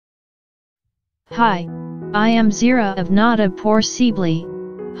Hi, I am Zira of Nada Por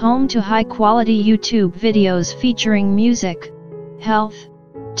Sible, home to high-quality YouTube videos featuring music, health,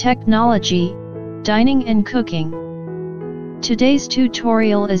 technology, dining and cooking. Today's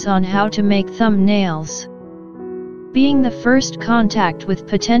tutorial is on how to make thumbnails. Being the first contact with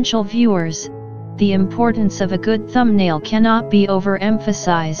potential viewers, the importance of a good thumbnail cannot be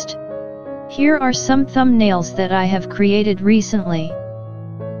overemphasized. Here are some thumbnails that I have created recently.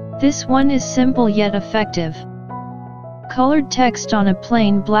 This one is simple yet effective. Colored text on a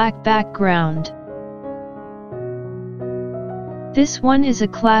plain black background. This one is a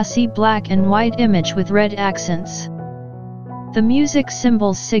classy black and white image with red accents. The music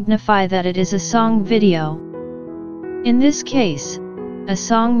symbols signify that it is a song video. In this case, a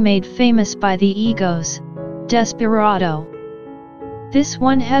song made famous by the Egos, Desperado. This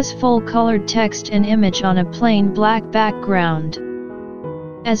one has full colored text and image on a plain black background.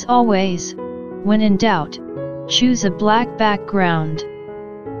 As always, when in doubt, choose a black background.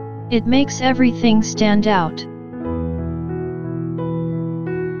 It makes everything stand out.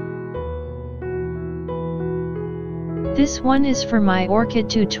 This one is for my orchid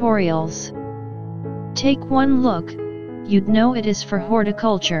tutorials. Take one look, you'd know it is for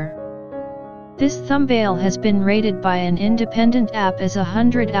horticulture. This thumbnail has been rated by an independent app as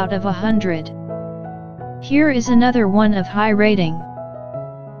 100 out of 100. Here is another one of high rating.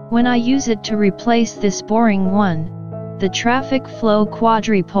 When I use it to replace this boring one, the traffic flow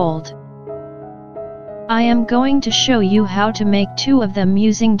quadrupled. I am going to show you how to make two of them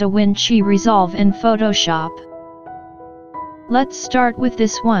using DaVinci Resolve and Photoshop. Let's start with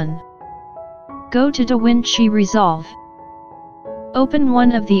this one. Go to DaVinci Resolve. Open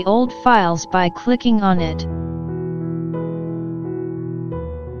one of the old files by clicking on it.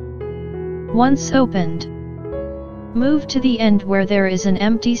 Once opened, move to the end where there is an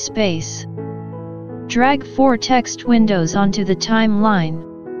empty space. Drag 4 text windows onto the timeline.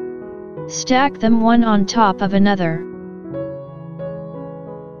 Stack them one on top of another.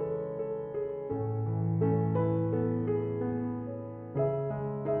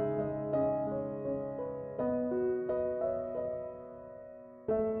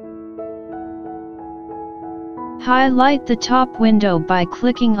 Highlight the top window by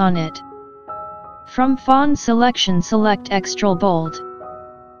clicking on it. From font selection, select Extra Bold.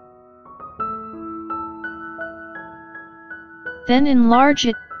 Then enlarge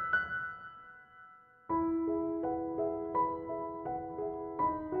it.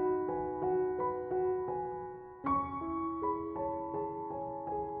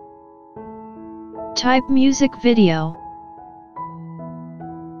 Type music video.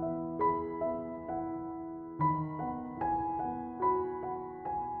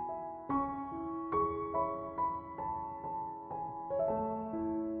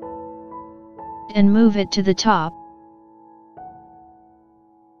 And move it to the top.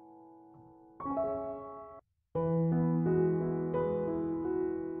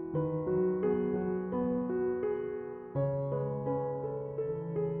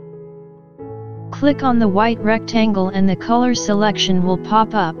 Click on the white rectangle and the color selection will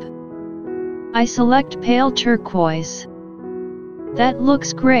pop up. I select pale turquoise. That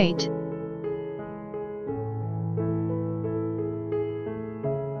looks great.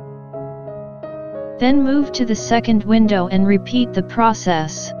 Then move to the second window and repeat the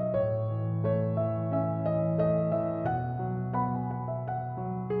process.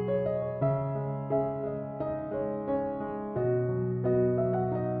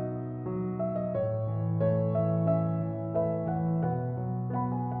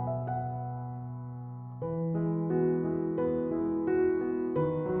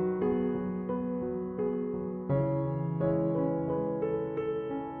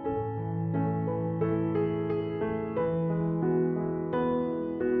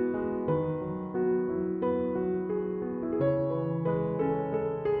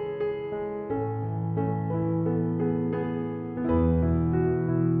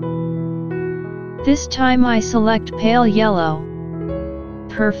 This time I select pale yellow.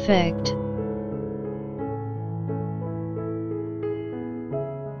 Perfect.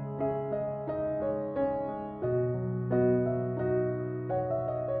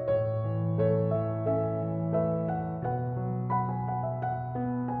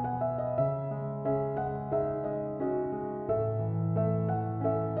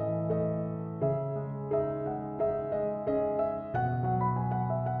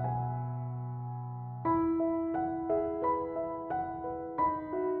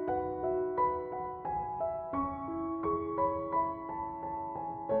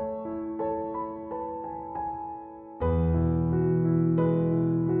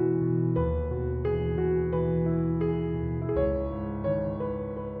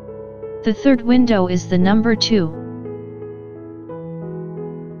 The third window is the number 2.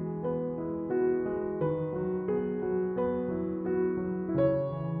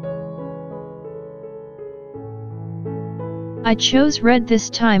 I chose red this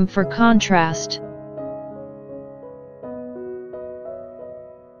time for contrast.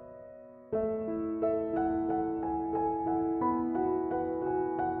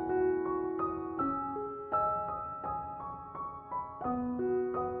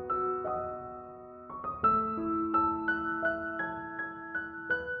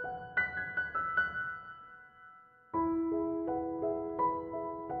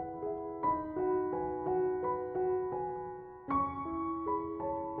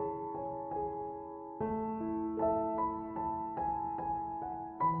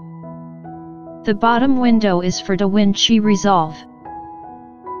 The bottom window is for DaVinci Resolve.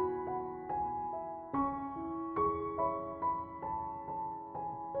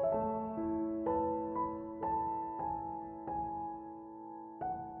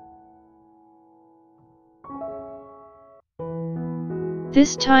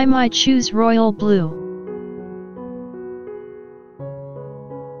 This time I choose royal blue.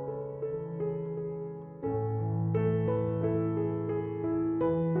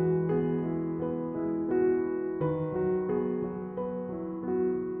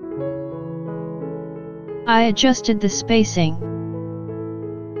 I adjusted the spacing.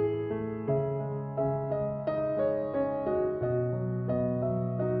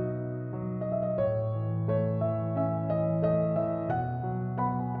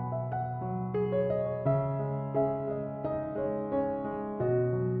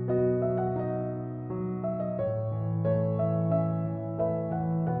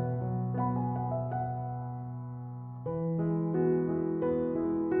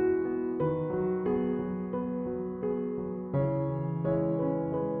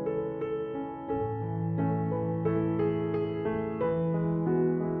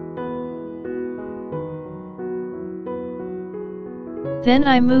 Then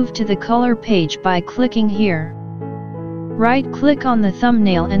I move to the color page by clicking here. Right-click on the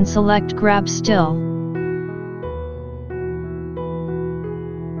thumbnail and select Grab Still.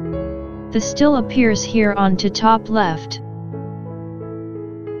 The still appears here on to top left.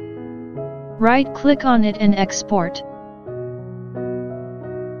 Right-click on it and export.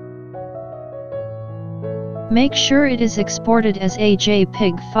 Make sure it is exported as a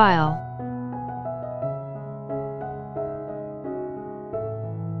JPEG file.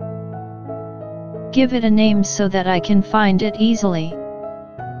 Give it a name so that I can find it easily.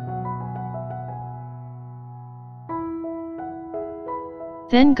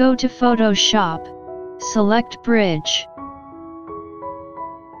 Then go to Photoshop, select Bridge.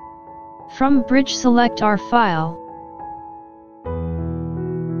 From Bridge select our file.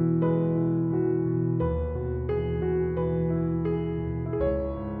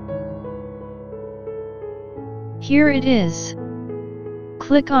 Here it is.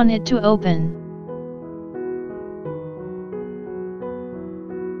 Click on it to open.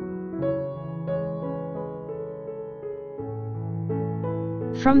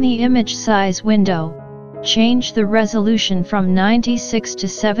 From the image size window, change the resolution from 96 to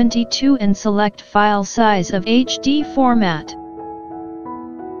 72 and select file size of HD format.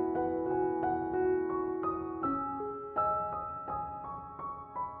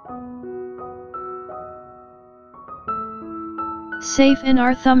 Save and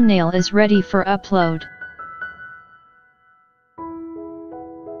our thumbnail is ready for upload.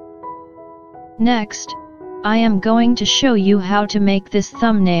 Next, I am going to show you how to make this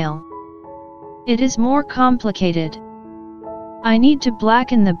thumbnail. It is more complicated. I need to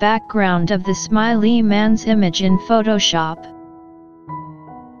blacken the background of the smiley man's image in Photoshop.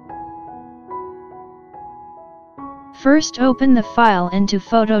 First open the file into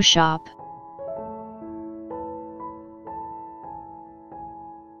Photoshop.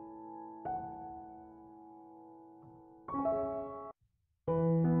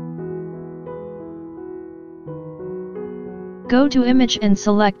 Go to Image and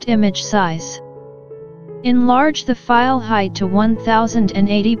select Image Size. Enlarge the file height to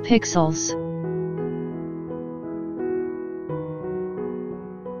 1080 pixels.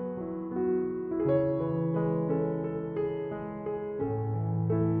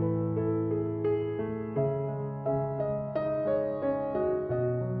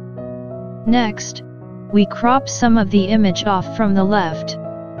 Next, we crop some of the image off from the left.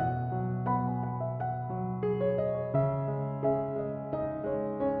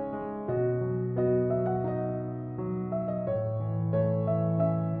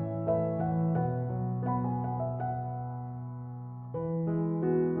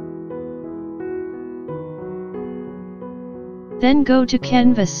 Then go to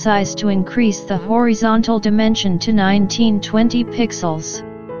canvas size to increase the horizontal dimension to 1920 pixels.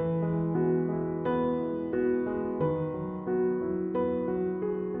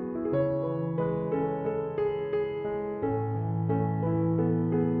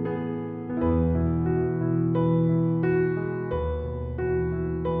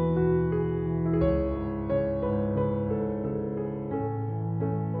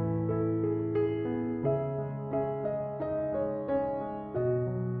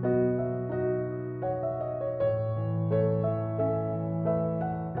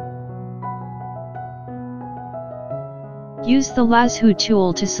 Use the lasso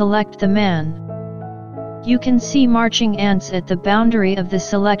tool to select the man. You can see marching ants at the boundary of the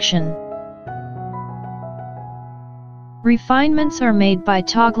selection. Refinements are made by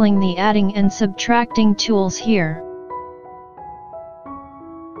toggling the adding and subtracting tools here.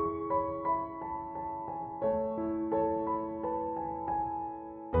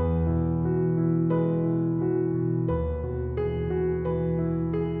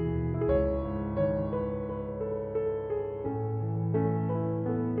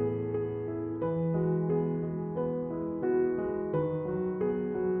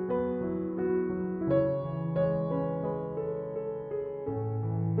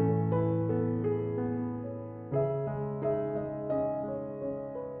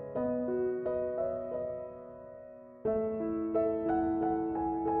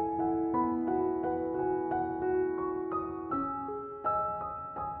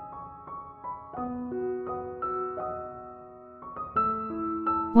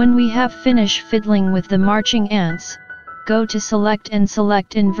 When we have finished fiddling with the marching ants, go to select and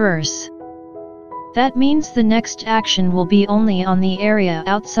select inverse. That means the next action will be only on the area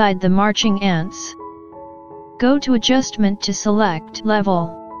outside the marching ants. Go to adjustment to select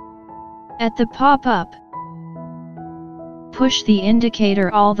level. At the pop-up, push the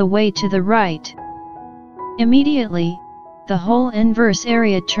indicator all the way to the right. Immediately, the whole inverse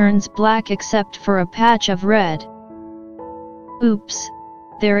area turns black except for a patch of red. Oops!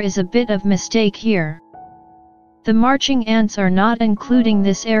 There is a bit of mistake here. The marching ants are not including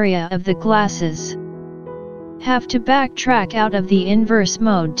this area of the glasses. Have to backtrack out of the inverse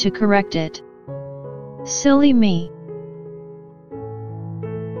mode to correct it. Silly me.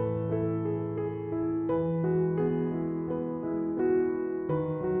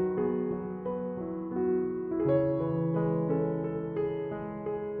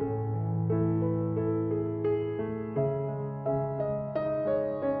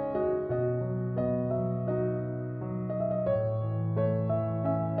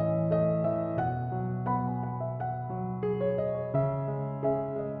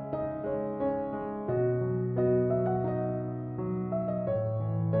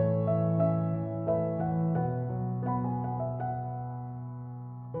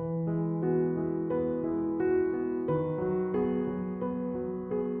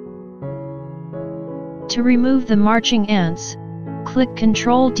 To remove the marching ants, click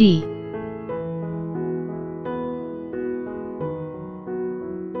Ctrl D.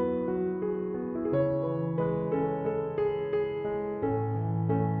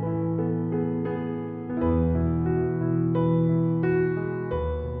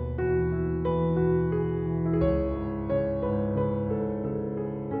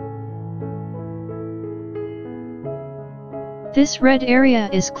 This red area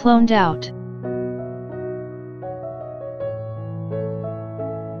is cloned out.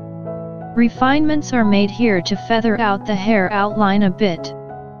 Refinements are made here to feather out the hair outline a bit.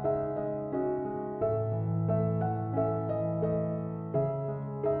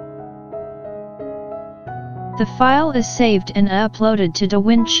 The file is saved and uploaded to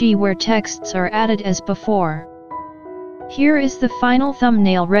DaVinci where texts are added as before. Here is the final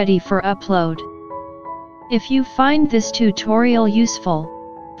thumbnail ready for upload. If you find this tutorial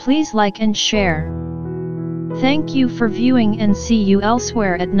useful, please like and share. Thank you for viewing and see you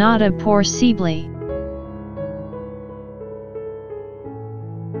elsewhere at Nada Possible.